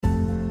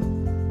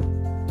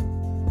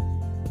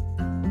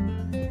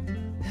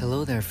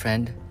Hello there,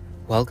 friend.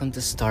 Welcome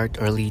to Start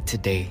Early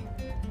Today.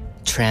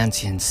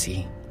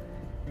 Transiency.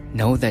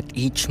 Know that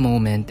each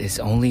moment is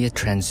only a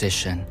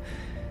transition.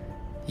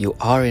 You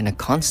are in a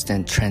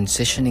constant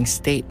transitioning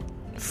state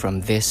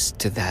from this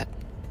to that.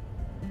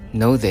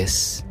 Know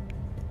this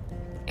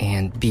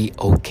and be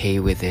okay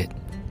with it.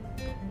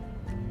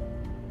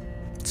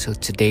 So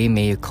today,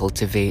 may you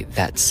cultivate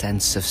that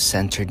sense of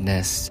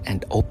centeredness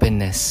and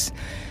openness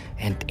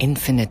and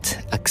infinite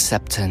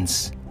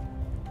acceptance.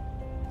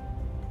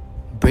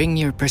 Bring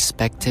your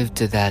perspective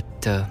to that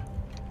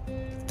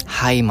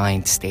high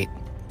mind state.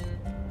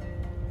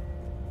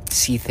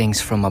 See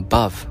things from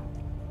above.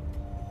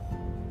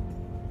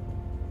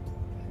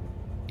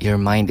 Your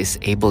mind is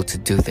able to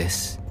do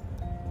this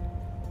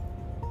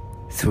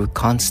through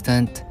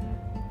constant,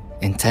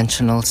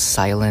 intentional,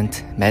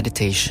 silent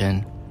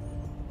meditation.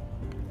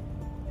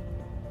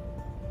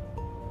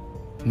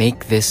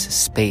 Make this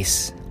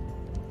space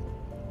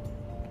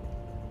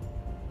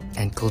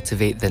and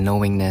cultivate the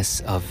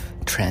knowingness of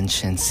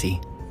transiency.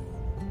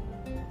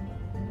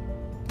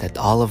 That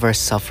all of our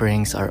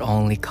sufferings are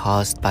only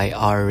caused by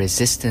our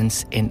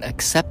resistance in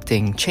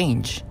accepting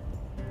change.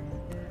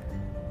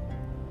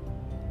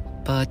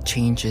 But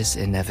change is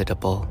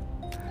inevitable.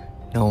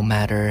 No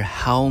matter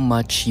how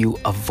much you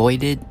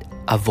avoid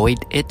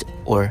it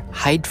or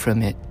hide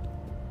from it,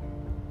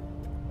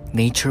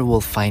 nature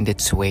will find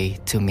its way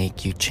to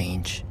make you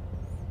change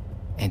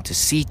and to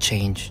see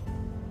change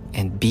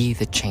and be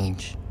the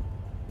change.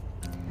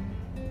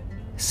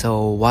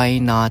 So why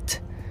not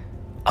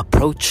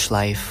approach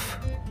life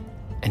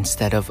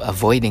instead of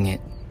avoiding it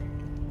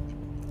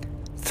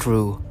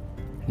through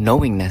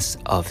knowingness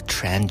of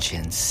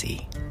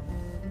transiency?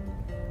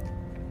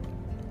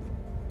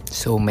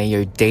 So may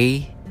your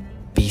day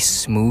be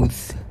smooth,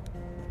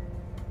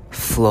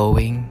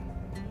 flowing,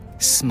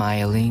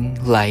 smiling,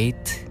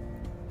 light,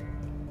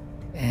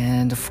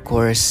 and of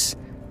course,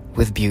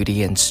 with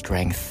beauty and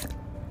strength.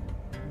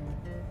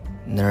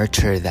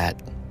 Nurture that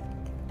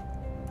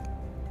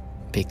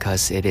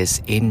because it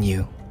is in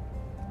you.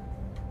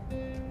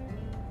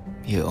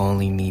 You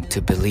only need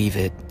to believe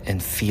it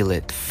and feel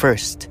it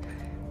first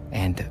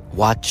and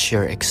watch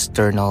your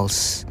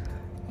externals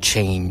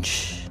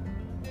change.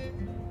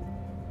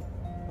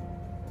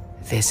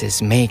 This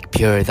is Make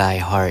Pure Thy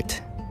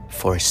Heart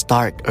for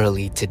Start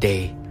Early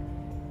Today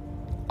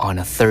on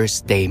a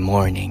Thursday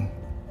morning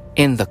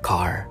in the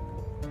car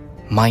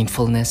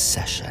mindfulness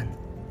session.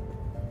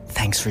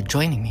 Thanks for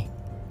joining me.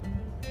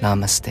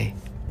 Namaste.